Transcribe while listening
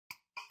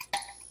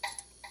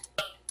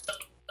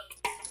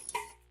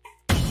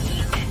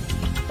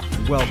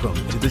Welcome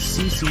to the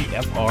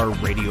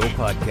CCFR Radio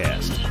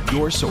Podcast,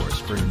 your source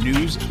for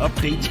news,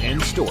 updates,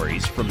 and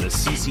stories from the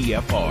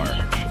CCFR.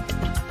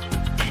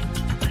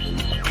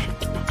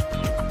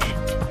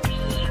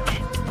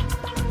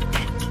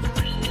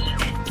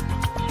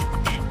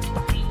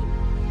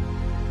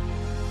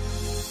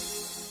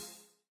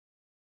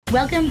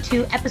 Welcome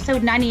to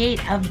episode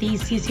 98 of the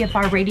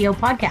CCFR Radio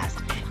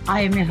Podcast.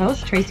 I am your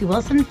host, Tracey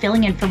Wilson,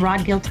 filling in for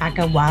Rod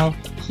Giltaca while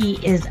he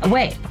is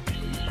away.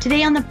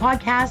 Today on the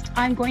podcast,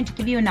 I'm going to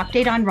give you an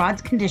update on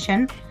Rod's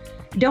condition.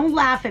 Don't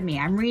laugh at me.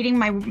 I'm reading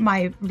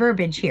my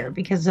verbiage here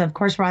because, of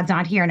course, Rod's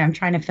not here and I'm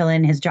trying to fill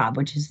in his job,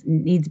 which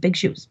needs big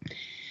shoes.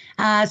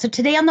 So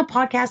today on the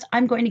podcast,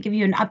 I'm going to give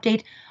you an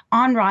update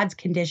on Rod's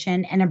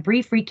condition and a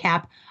brief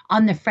recap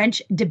on the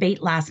French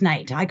debate last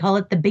night. I call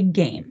it the big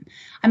game.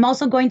 I'm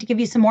also going to give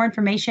you some more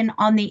information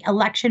on the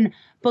election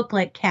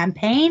booklet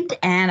campaign,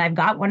 and I've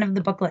got one of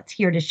the booklets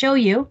here to show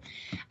you.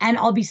 And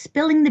I'll be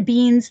spilling the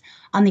beans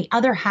on the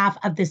other half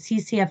of the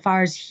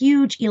CCFR's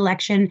huge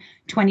election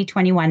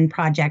 2021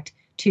 project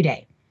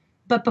today.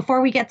 But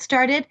before we get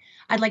started,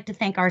 I'd like to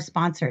thank our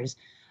sponsors,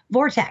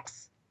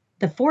 Vortex,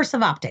 the force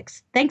of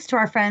optics. Thanks to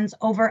our friends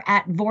over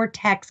at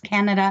Vortex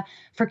Canada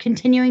for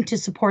continuing to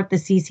support the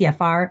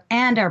CCFR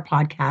and our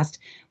podcast.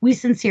 We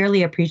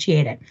sincerely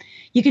appreciate it.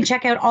 You can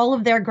check out all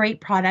of their great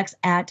products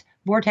at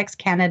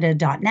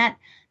vortexcanada.net.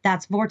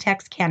 That's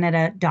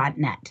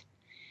vortexcanada.net.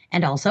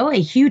 And also a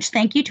huge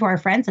thank you to our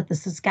friends at the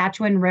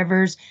Saskatchewan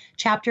Rivers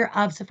chapter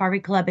of Safari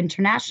Club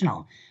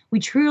International. We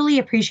truly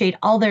appreciate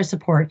all their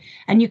support,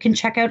 and you can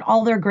check out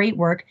all their great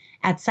work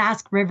at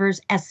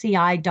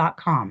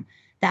saskriversSCI.com.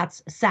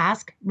 That's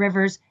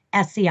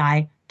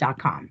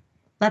saskriversSCI.com.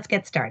 Let's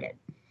get started.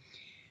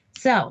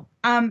 So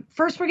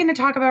first, we're going to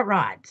talk about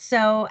Rod.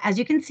 So as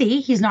you can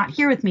see, he's not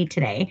here with me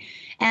today,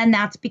 and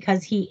that's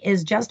because he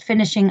is just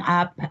finishing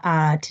up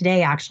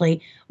today,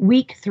 actually,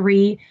 week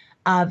 3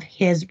 of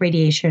his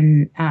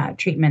radiation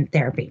treatment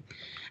therapy.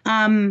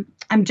 I'm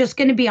just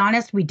going to be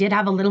honest. We did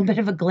have a little bit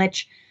of a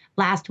glitch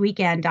last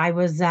weekend. I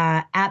was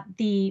at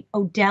the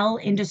Odell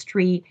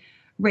Industry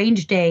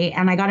Range Day,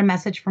 and I got a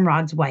message from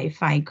Rod's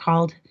wife. I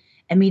called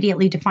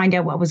immediately to find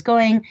out what was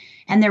going,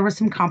 and there were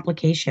some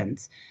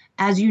complications.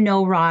 As you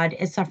know, Rod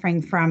is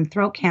suffering from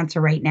throat cancer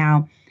right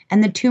now,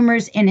 and the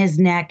tumors in his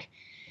neck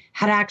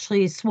had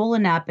actually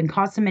swollen up and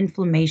caused some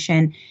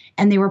inflammation,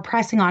 and they were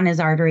pressing on his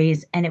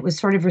arteries, and it was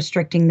sort of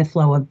restricting the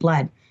flow of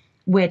blood,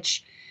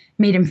 which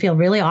made him feel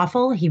really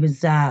awful. He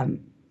was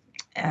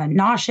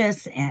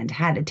nauseous and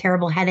had a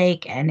terrible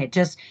headache, and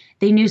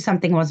they knew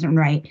something wasn't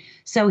right.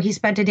 So he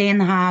spent a day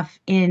and a half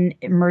in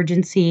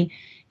emergency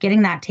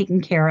getting that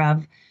taken care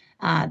of.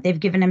 They've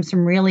given him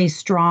some really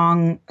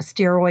strong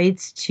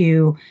steroids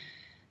to,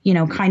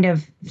 kind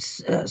of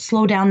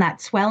slow down that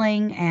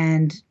swelling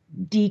and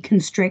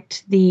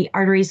deconstrict the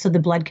arteries so the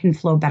blood can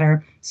flow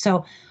better.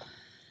 So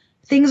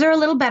things are a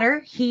little better.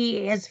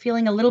 He is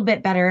feeling a little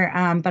bit better,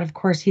 but of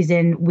course he's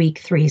in week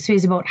 3. So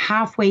he's about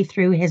halfway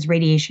through his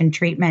radiation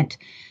treatment.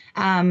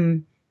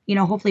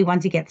 Hopefully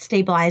once he gets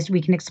stabilized,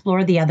 we can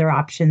explore the other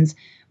options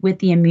with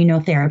the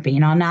immunotherapy.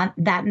 And on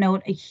that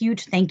note, a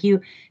huge thank you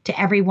to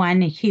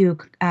everyone who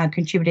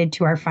contributed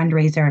to our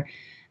fundraiser.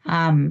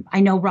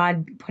 I know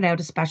Rod put out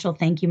a special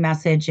thank you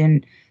message,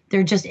 and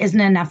there just isn't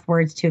enough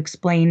words to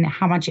explain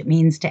how much it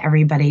means to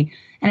everybody,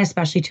 and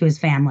especially to his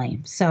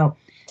family. So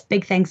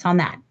big thanks on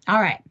that.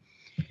 All right.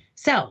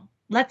 So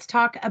let's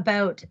talk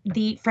about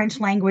the French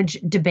language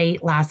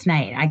debate last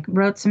night. I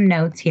wrote some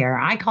notes here.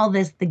 I call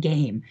this the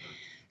game.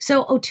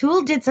 So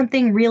O'Toole did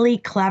something really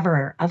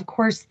clever. Of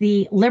course,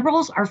 the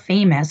Liberals are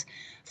famous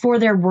for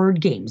their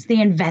word games.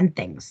 They invent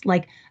things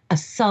like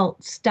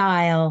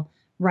assault-style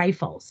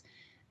rifles.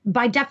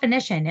 By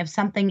definition, if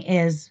something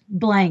is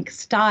blank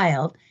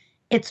styled,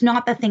 it's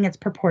not the thing it's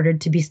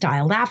purported to be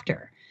styled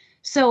after.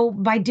 So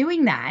by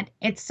doing that,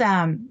 it's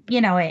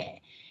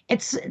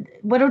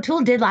what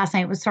O'Toole did last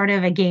night was sort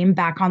of a game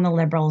back on the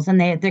Liberals, and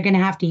they're going to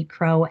have to eat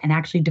crow and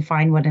actually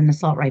define what an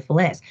assault rifle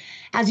is.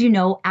 As you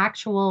know,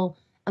 actual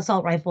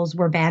assault rifles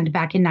were banned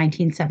back in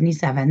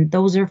 1977.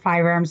 Those are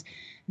firearms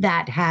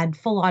that had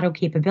full auto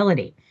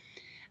capability.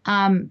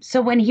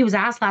 So when he was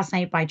asked last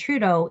night by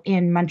Trudeau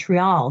in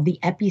Montreal, the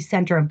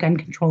epicenter of gun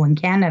control in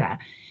Canada,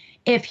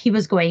 if he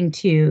was going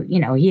to,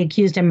 he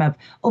accused him of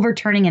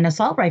overturning an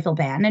assault rifle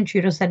ban. And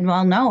Trudeau said,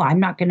 well, no, I'm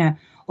not going to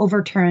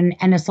overturn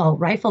an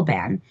assault rifle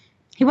ban.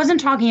 He wasn't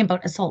talking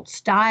about assault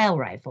style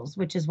rifles,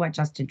 which is what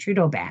Justin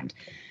Trudeau banned.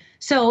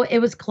 So it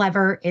was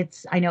clever.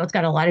 I know it's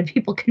got a lot of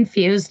people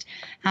confused,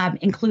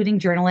 including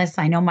journalists.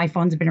 I know my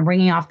phone's been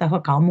ringing off the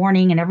hook all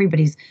morning, and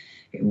everybody's,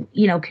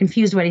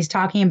 confused what he's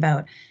talking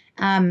about.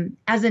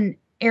 As an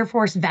Air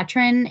Force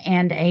veteran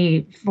and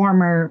a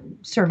former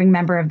serving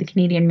member of the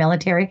Canadian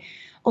military,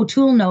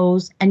 O'Toole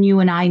knows, and you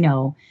and I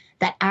know,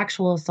 that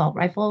actual assault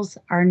rifles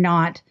are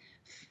not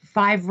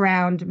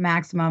 5-round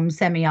maximum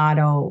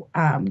semi-auto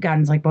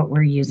guns like what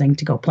we're using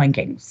to go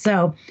plinking.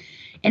 So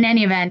in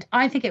any event,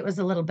 I think it was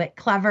a little bit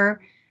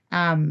clever.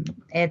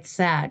 It's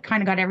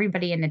kind of got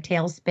everybody in a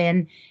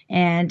tailspin,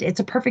 and it's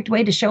a perfect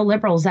way to show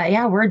liberals that,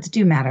 yeah, words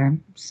do matter.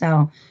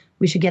 So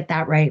we should get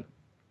that right.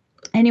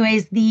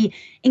 Anyways, the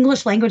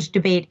English language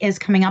debate is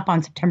coming up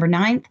on September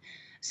 9th.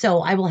 So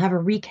I will have a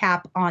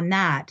recap on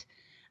that.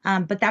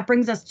 But that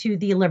brings us to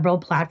the Liberal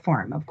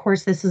platform. Of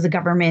course, this is a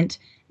government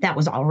that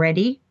was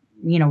already,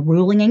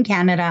 ruling in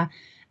Canada.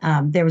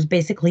 There was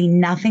basically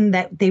nothing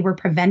that they were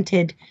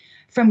prevented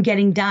from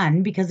getting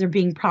done because they're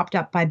being propped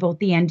up by both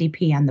the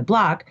NDP and the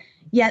Bloc.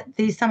 Yet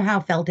they somehow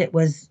felt it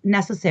was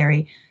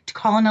necessary to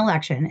call an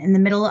election in the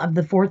middle of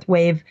the fourth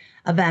wave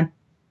of a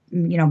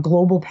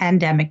global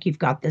pandemic. You've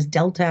got this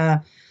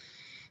Delta,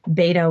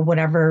 Beta,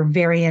 whatever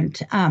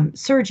variant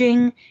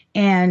surging,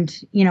 and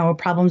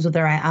problems with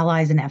our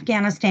allies in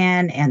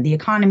Afghanistan, and the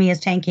economy is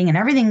tanking, and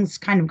everything's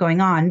kind of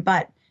going on.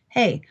 But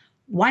hey,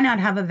 why not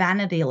have a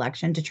vanity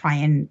election to try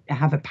and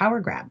have a power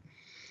grab?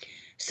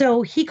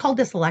 So he called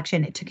this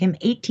election. It took him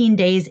 18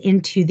 days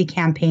into the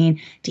campaign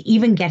to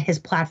even get his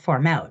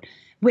platform out,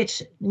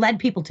 which led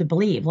people to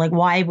believe, what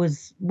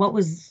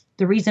was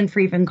the reason for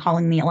even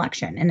calling the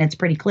election? And it's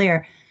pretty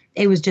clear.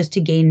 It was just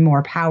to gain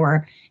more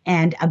power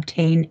and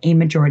obtain a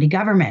majority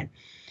government.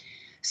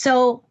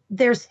 So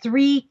there's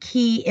three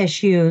key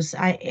issues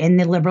in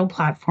the Liberal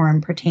platform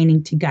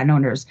pertaining to gun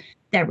owners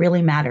that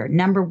really matter.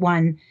 Number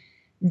one,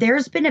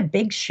 there's been a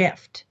big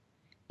shift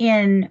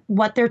in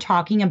what they're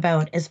talking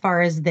about as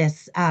far as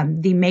this,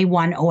 the May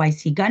 1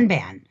 OIC gun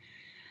ban.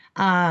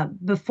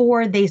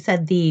 Before they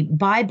said the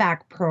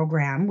buyback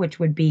program, which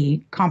would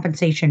be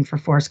compensation for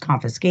forced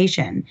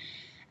confiscation,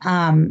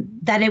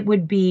 that it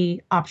would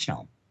be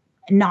optional,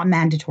 not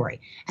mandatory,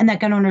 and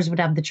that gun owners would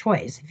have the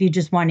choice. If you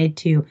just wanted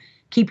to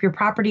keep your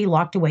property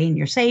locked away in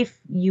your safe,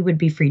 you would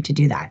be free to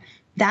do that.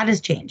 That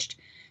has changed.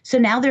 So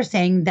now they're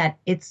saying that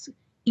it's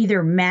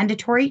either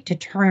mandatory to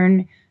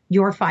turn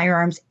your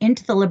firearms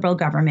into the Liberal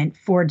government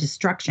for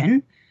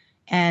destruction,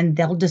 and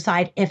they'll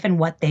decide if and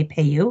what they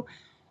pay you,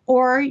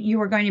 or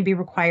you are going to be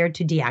required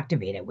to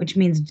deactivate it, which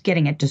means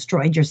getting it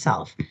destroyed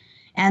yourself.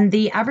 And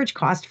the average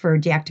cost for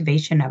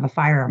deactivation of a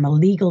firearm, a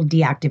legal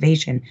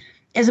deactivation,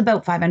 is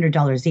about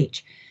 $500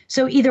 each.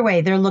 So either way,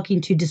 they're looking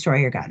to destroy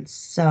your guns.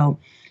 So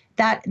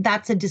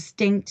that's a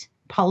distinct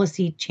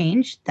policy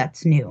change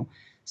that's new.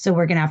 So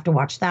we're going to have to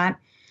watch that.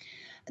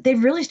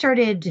 They've really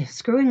started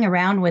screwing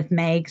around with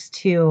mags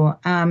too.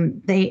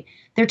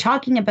 They're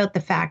talking about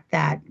the fact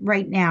that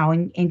right now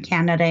in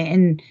Canada,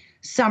 in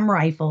some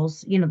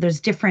rifles, there's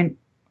different,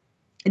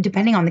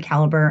 depending on the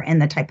caliber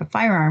and the type of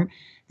firearm,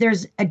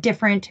 there's a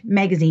different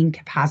magazine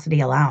capacity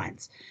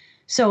allowance.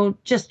 So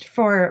just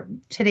for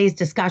today's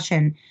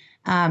discussion,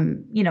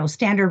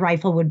 standard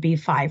rifle would be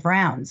 5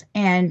 rounds.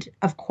 And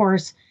of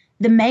course,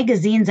 the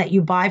magazines that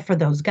you buy for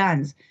those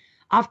guns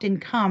often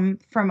come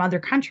from other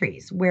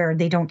countries where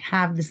they don't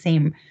have the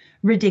same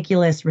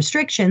ridiculous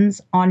restrictions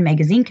on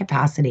magazine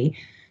capacity.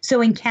 So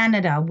in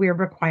Canada, we're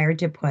required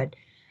to put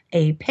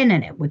a pin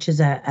in it, which is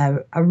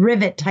a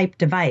rivet type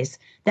device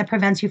that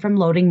prevents you from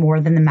loading more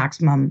than the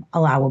maximum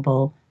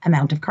allowable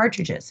amount of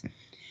cartridges.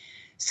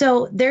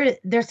 So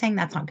they're saying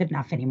that's not good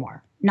enough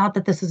anymore. Not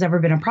that this has ever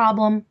been a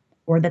problem,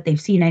 or that they've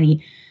seen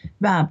any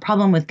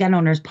problem with gun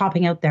owners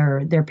popping out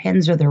their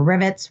pins or their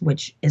rivets,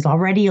 which is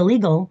already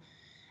illegal.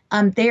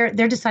 They're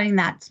deciding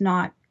that's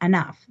not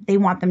enough. They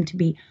want them to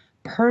be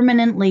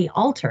permanently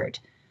altered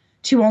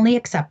to only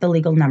accept the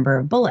legal number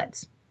of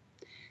bullets.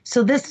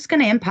 So this is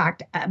going to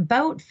impact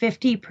about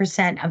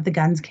 50% of the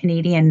guns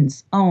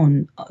Canadians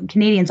own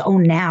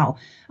now,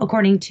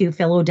 according to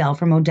Phil O'Dell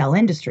from O'Dell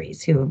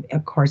Industries, who,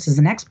 of course, is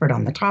an expert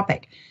on the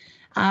topic.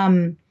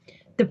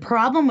 The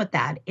problem with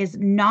that is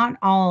not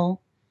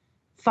all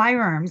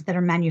firearms that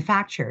are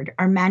manufactured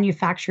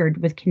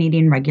with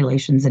Canadian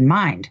regulations in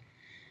mind.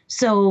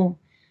 So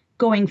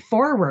going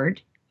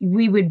forward,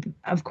 we would,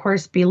 of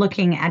course, be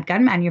looking at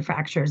gun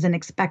manufacturers and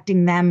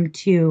expecting them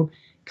to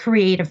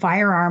create a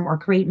firearm or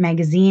create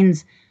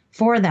magazines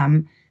for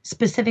them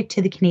specific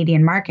to the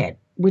Canadian market,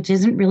 which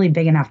isn't really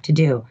big enough to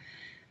do.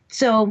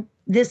 So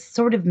this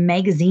sort of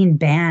magazine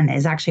ban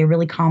is actually a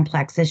really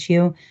complex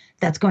issue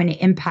that's going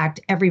to impact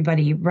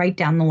everybody right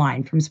down the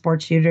line, from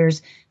sport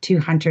shooters to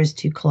hunters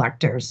to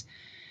collectors.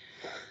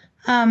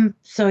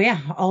 So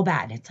yeah, all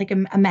bad. It's like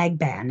a mag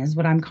ban is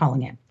what I'm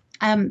calling it.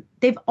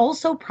 They've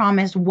also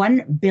promised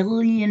 $1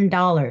 billion.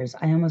 I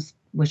almost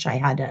wish I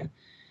had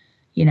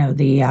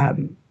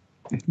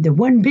the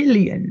 1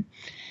 billion.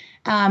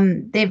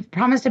 They've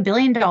promised $1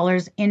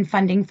 billion in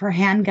funding for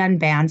handgun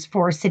bans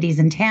for cities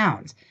and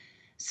towns.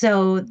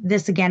 So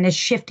this again is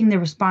shifting the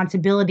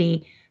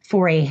responsibility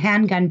for a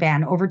handgun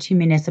ban over to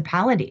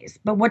municipalities.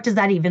 But what does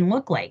that even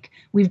look like?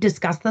 We've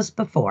discussed this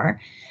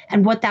before.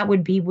 And what that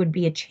would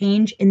be a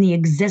change in the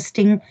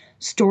existing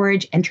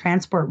storage and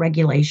transport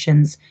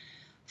regulations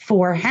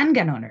for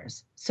handgun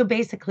owners. So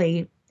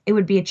basically, it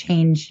would be a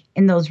change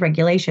in those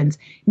regulations,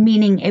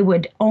 meaning it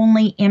would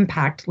only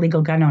impact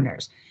legal gun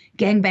owners.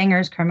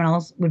 Gangbangers,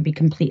 criminals would be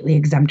completely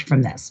exempt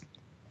from this.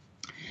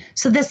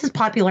 So this is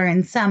popular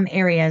in some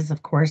areas,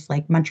 of course,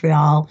 like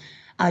Montreal,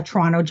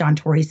 Toronto, John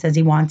Tory says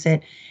he wants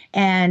it.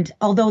 And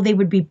although they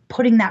would be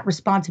putting that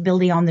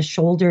responsibility on the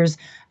shoulders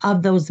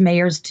of those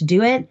mayors to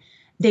do it,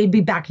 they'd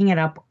be backing it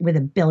up with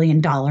 $1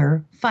 billion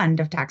fund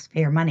of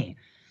taxpayer money.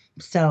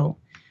 So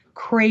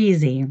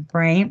crazy,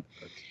 right?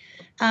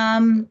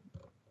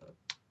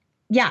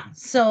 Yeah.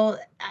 So,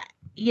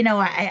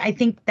 I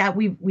think that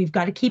we've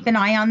got to keep an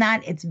eye on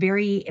that. It's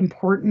very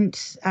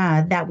important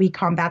that we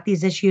combat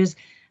these issues.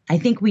 I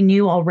think we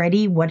knew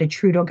already what a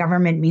Trudeau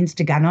government means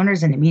to gun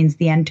owners, and it means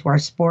the end to our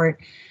sport.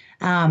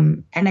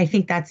 And I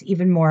think that's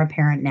even more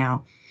apparent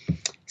now.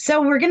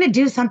 So we're going to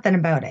do something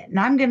about it. And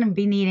I'm going to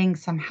be needing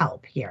some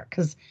help here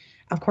because,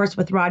 of course,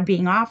 with Rod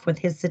being off with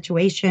his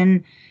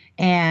situation,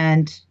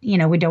 and,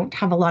 we don't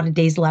have a lot of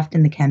days left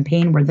in the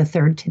campaign. We're the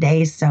 3rd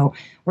today, so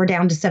we're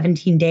down to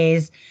 17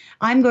 days.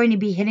 I'm going to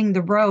be hitting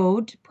the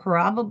road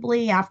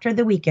probably after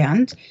the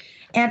weekend.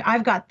 And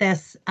I've got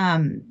this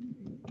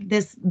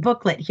this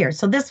booklet here.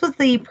 So this was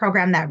the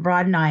program that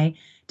Rod and I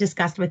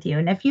discussed with you.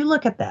 And if you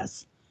look at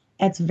this,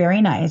 it's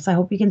very nice. I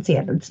hope you can see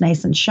it. It's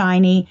nice and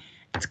shiny.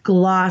 It's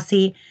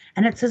glossy.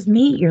 And it says,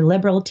 meet your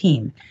Liberal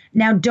team.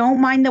 Now,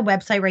 don't mind the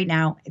website right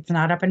now. It's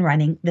not up and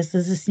running. This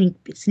is a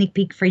sneak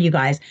peek for you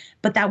guys.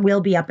 But that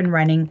will be up and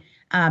running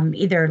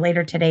either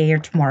later today or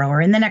tomorrow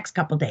or in the next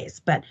couple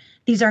days. But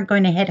these aren't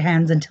going to hit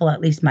hands until at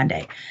least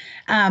Monday.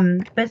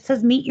 But it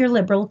says, meet your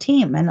Liberal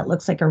team. And it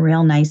looks like a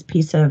real nice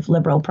piece of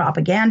Liberal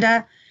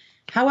propaganda.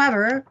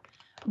 However,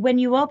 when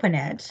you open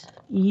it,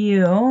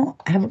 you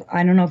have,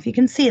 I don't know if you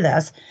can see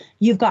this,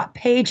 you've got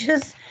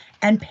pages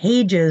and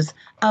pages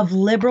of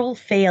Liberal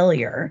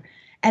failure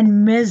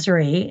and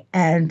misery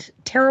and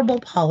terrible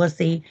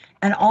policy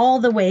and all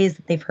the ways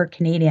that they've hurt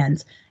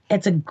Canadians.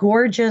 It's a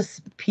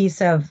gorgeous piece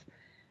of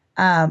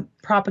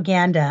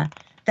propaganda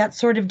that's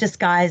sort of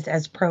disguised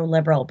as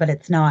pro-Liberal, but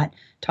it's not.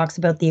 Talks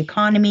about the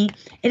economy.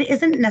 It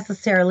isn't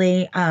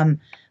necessarily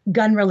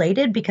gun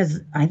related because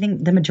I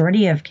think the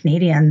majority of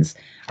Canadians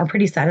are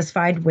pretty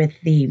satisfied with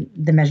the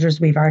measures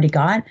we've already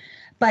got.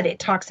 But it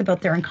talks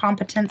about their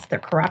incompetence, their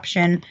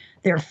corruption,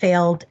 their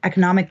failed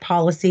economic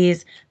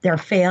policies, their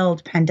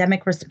failed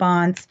pandemic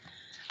response,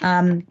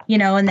 and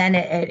then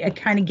it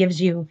kind of gives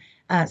you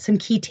some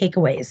key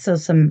takeaways. So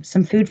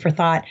some food for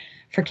thought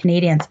for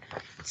Canadians.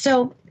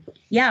 So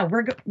yeah,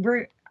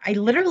 I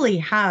literally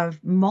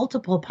have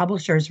multiple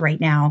publishers right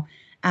now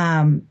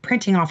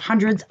printing off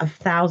hundreds of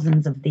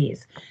thousands of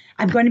these.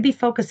 I'm going to be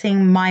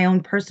focusing my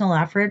own personal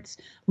efforts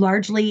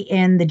largely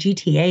in the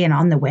GTA and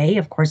on the way.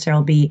 Of course,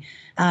 there'll be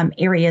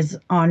areas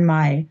on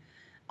my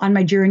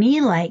journey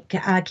like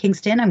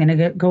Kingston. I'm going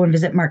to go and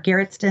visit Mark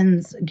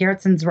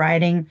Gerritson's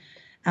riding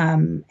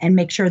and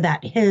make sure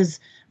that his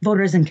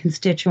voters and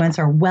constituents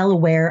are well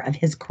aware of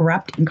his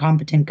corrupt,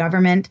 incompetent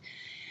government.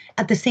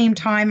 At the same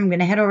time, I'm going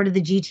to head over to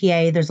the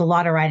GTA. There's a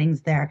lot of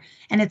ridings there.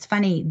 And it's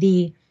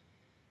funny,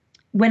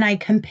 when I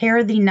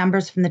compare the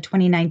numbers from the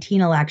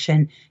 2019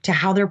 election to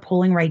how they're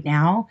polling right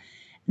now,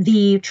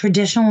 the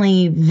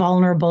traditionally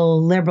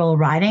vulnerable Liberal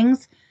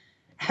ridings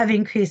have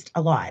increased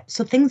a lot.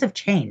 So things have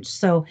changed.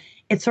 So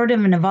it's sort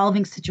of an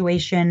evolving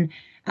situation.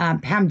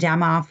 Pam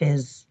Damoff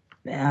is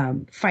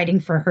fighting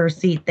for her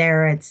seat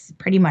there. It's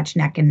pretty much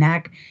neck and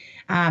neck.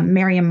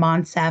 Mariam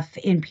Monsef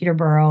in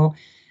Peterborough,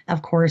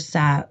 of course,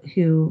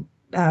 who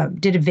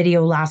did a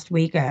video last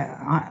week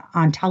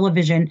on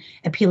television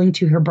appealing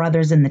to her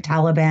brothers in the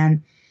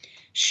Taliban.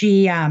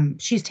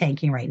 She's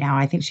tanking right now.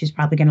 I think she's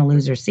probably going to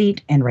lose her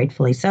seat, and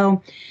rightfully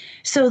so.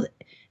 So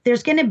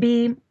there's going to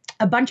be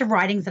a bunch of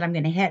ridings that I'm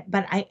going to hit,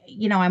 but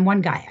I'm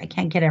one guy. I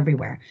can't get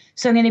everywhere.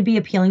 So I'm going to be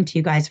appealing to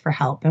you guys for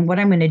help. And what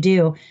I'm going to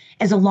do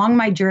is along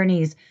my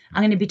journeys,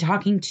 I'm going to be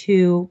talking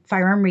to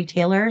firearm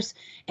retailers,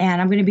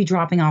 and I'm going to be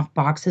dropping off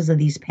boxes of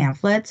these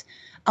pamphlets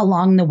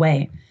along the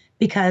way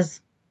because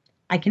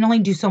I can only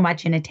do so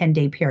much in a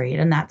 10-day period,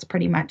 and that's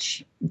pretty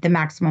much the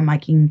maximum I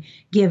can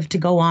give to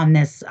go on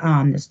this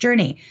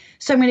journey.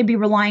 So I'm going to be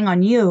relying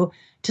on you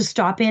to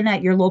stop in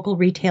at your local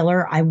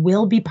retailer. I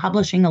will be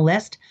publishing a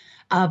list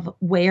of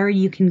where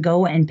you can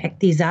go and pick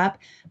these up.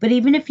 But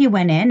even if you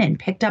went in and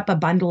picked up a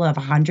bundle of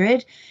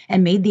 100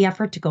 and made the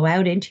effort to go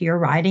out into your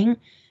riding,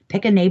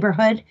 pick a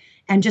neighborhood,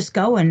 and just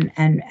go and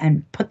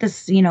put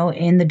this,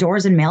 in the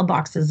doors and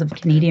mailboxes of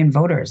Canadian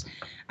voters.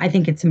 I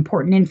think it's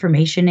important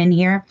information in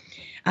here.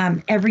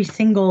 Every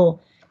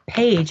single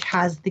page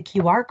has the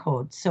QR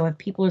code. So if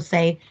people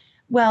say,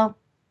 well,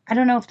 I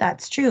don't know if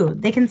that's true,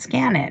 they can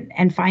scan it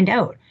and find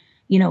out.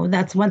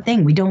 That's one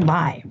thing. We don't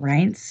lie,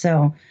 right?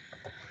 So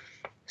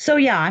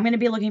yeah, I'm going to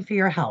be looking for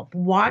your help.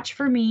 Watch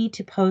for me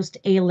to post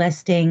a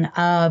listing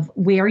of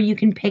where you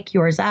can pick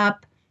yours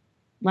up.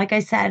 Like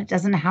I said, it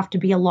doesn't have to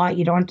be a lot.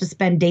 You don't have to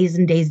spend days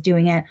and days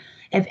doing it.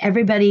 If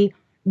everybody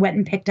went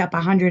and picked up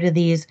 100 of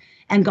these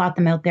and got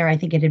them out there, I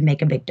think it'd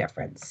make a big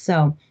difference.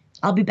 So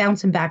I'll be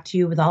bouncing back to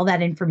you with all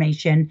that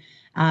information.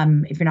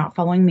 If you're not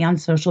following me on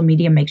social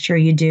media, make sure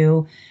you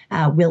do.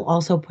 We'll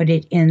also put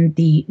it in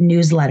the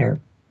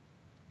newsletter.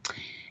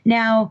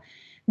 Now,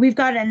 we've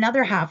got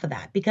another half of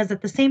that because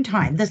at the same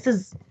time, this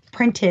is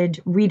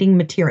printed reading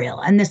material.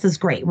 And this is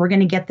great. We're going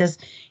to get this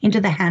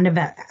into the hand of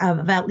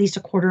at least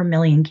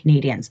 250,000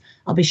 Canadians.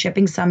 I'll be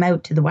shipping some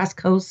out to the West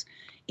Coast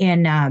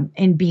in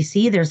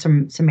BC. There's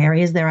some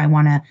areas there I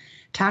want to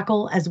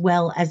tackle, as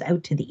well as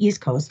out to the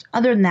East Coast.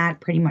 Other than that,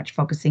 pretty much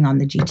focusing on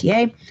the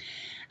GTA.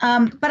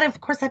 But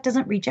of course, that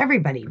doesn't reach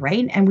everybody,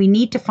 right? And we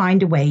need to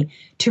find a way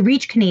to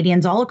reach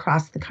Canadians all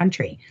across the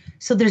country.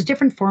 So there's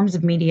different forms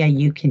of media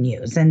you can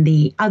use. And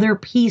the other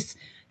piece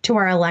to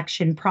our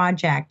election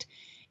project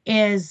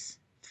is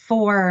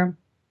for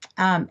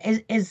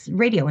is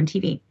radio and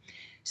TV.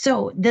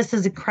 So this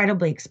is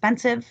incredibly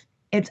expensive.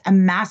 It's a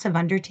massive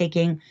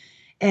undertaking.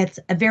 It's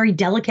a very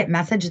delicate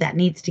message that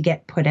needs to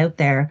get put out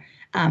there.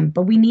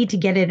 But we need to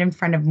get it in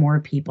front of more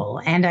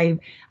people. And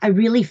I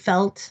really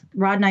felt,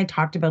 Rod and I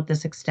talked about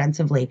this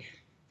extensively.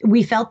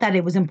 We felt that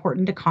it was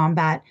important to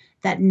combat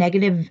that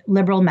negative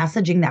liberal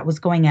messaging that was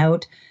going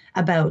out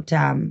about,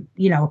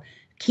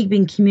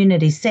 keeping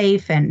communities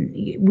safe. And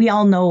we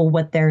all know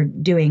what they're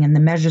doing, and the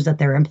measures that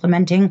they're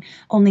implementing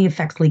only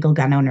affects legal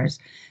gun owners.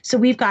 So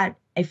we've got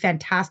a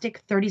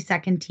fantastic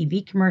 30-second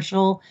TV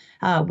commercial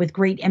with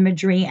great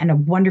imagery and a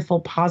wonderful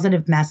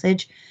positive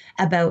message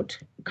about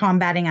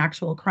combating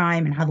actual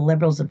crime and how the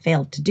Liberals have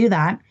failed to do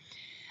that.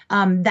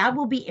 That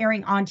will be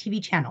airing on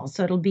TV channels.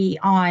 So it'll be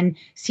on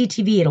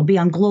CTV, it'll be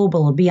on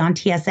Global, it'll be on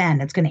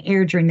TSN. It's going to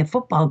air during the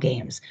football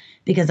games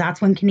because that's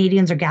when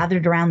Canadians are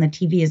gathered around the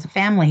TV as a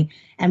family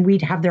and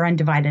we'd have their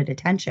undivided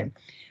attention.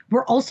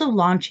 We're also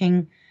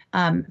launching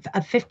a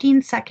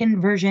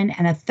 15-second version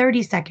and a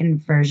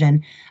 30-second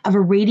version of a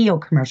radio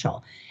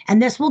commercial.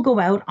 And this will go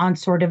out on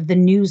sort of the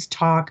news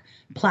talk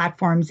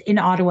platforms in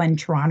Ottawa and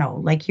Toronto,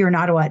 like here in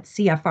Ottawa at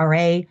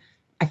CFRA.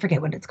 I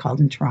forget what it's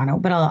called in Toronto,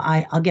 but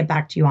I'll get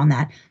back to you on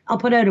that. I'll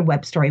put out a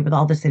web story with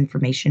all this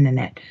information in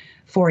it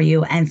for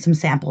you and some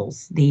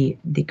samples, the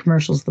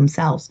commercials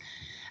themselves.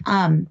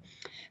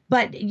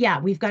 But yeah,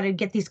 we've got to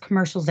get these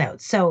commercials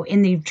out. So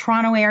in the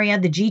Toronto area,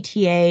 the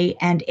GTA,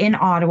 and in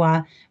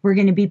Ottawa, we're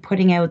going to be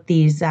putting out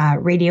these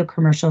radio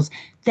commercials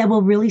that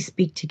will really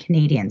speak to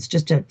Canadians.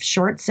 Just a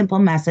short, simple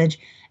message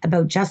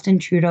about Justin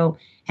Trudeau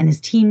and his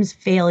team's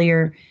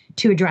failure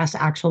to address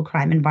actual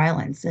crime and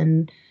violence.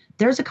 And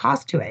there's a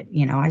cost to it.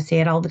 I say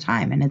it all the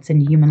time, and it's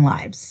in human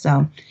lives.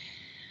 So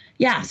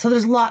yeah, so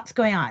there's lots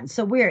going on.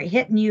 So we're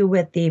hitting you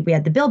with we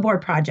had the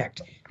billboard project.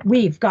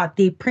 We've got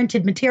the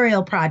printed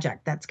material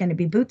project that's going to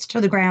be boots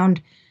to the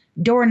ground,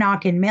 door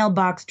knocking,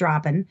 mailbox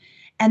dropping.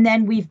 And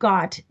then we've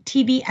got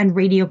TV and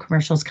radio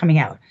commercials coming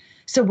out.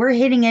 So we're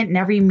hitting it in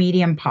every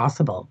medium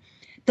possible.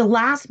 The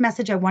last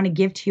message I want to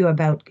give to you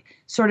about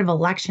sort of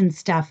election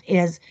stuff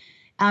is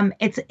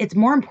it's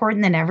more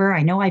important than ever.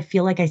 I know I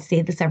feel like I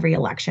say this every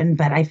election,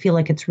 but I feel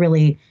like this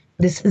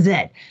is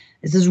it.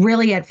 This is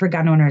really it for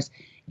gun owners.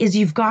 Is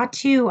you've got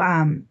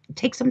to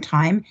take some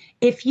time,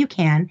 if you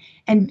can,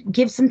 and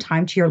give some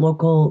time to your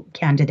local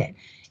candidate.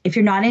 If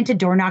you're not into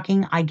door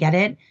knocking, I get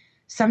it.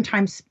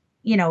 Sometimes,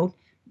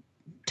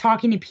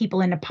 talking to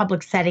people in a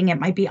public setting, it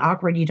might be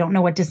awkward. You don't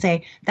know what to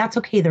say. That's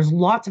okay. There's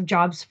lots of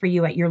jobs for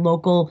you at your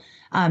local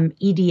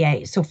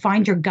EDA. So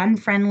find your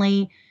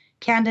gun-friendly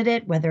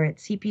candidate, whether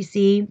it's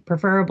CPC,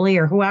 preferably,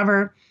 or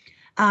whoever,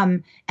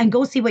 and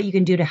go see what you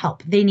can do to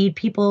help. They need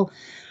people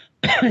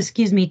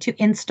to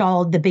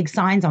install the big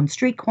signs on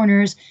street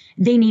corners.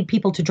 They need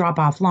people to drop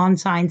off lawn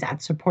signs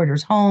at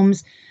supporters'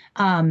 homes.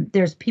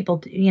 There's people,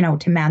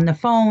 to man the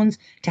phones,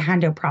 to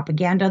hand out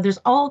propaganda. There's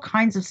all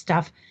kinds of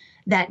stuff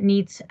that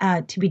needs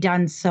to be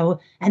done. So,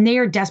 and they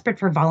are desperate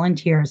for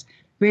volunteers.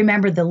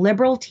 Remember, the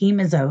Liberal team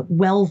is a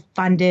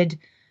well-funded,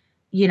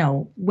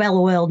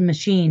 well-oiled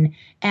machine,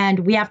 and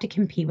we have to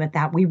compete with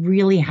that. We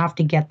really have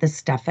to get this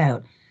stuff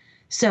out.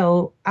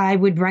 So I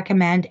would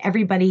recommend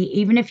everybody,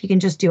 even if you can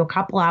just do a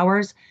couple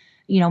hours,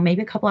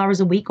 maybe a couple hours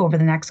a week over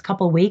the next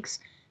couple of weeks,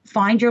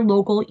 find your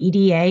local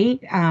EDA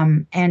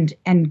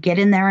and get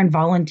in there and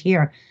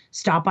volunteer.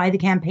 Stop by the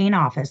campaign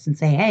office and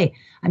say, hey,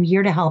 I'm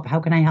here to help. How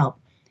can I help?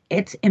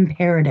 It's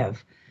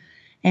imperative.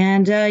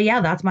 And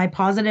that's my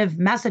positive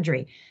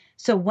messagery.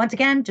 So once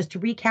again, just to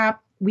recap,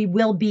 we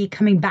will be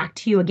coming back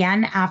to you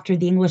again after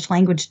the English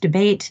language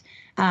debate.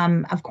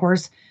 Of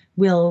course,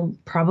 we'll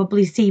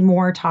probably see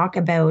more talk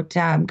about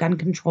gun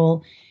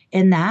control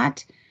in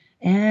that.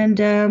 And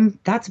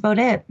that's about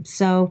it.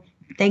 So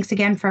thanks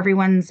again for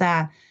everyone's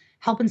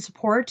help and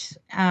support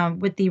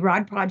with the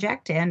Rod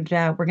Project. And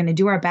we're going to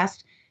do our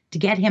best to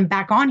get him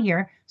back on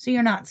here so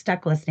you're not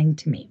stuck listening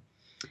to me.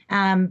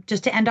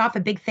 Just to end off, a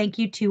big thank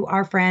you to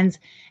our friends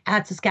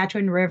at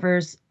Saskatchewan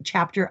Rivers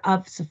chapter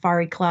of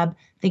Safari Club.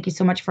 Thank you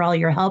so much for all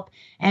your help.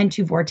 And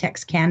to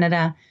Vortex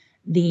Canada,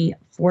 the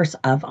force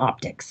of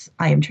optics.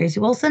 I am Tracey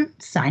Wilson,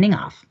 signing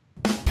off.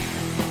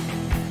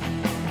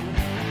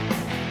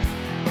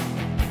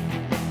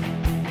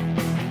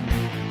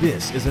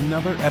 This is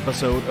another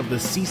episode of the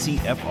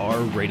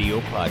CCFR Radio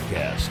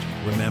Podcast.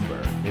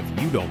 Remember,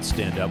 if you don't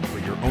stand up for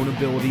your own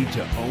ability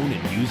to own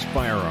and use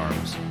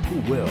firearms, who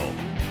will?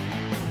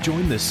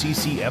 Join the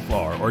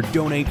CCFR or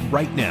donate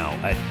right now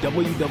at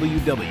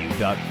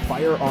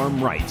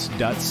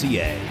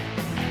www.firearmrights.ca.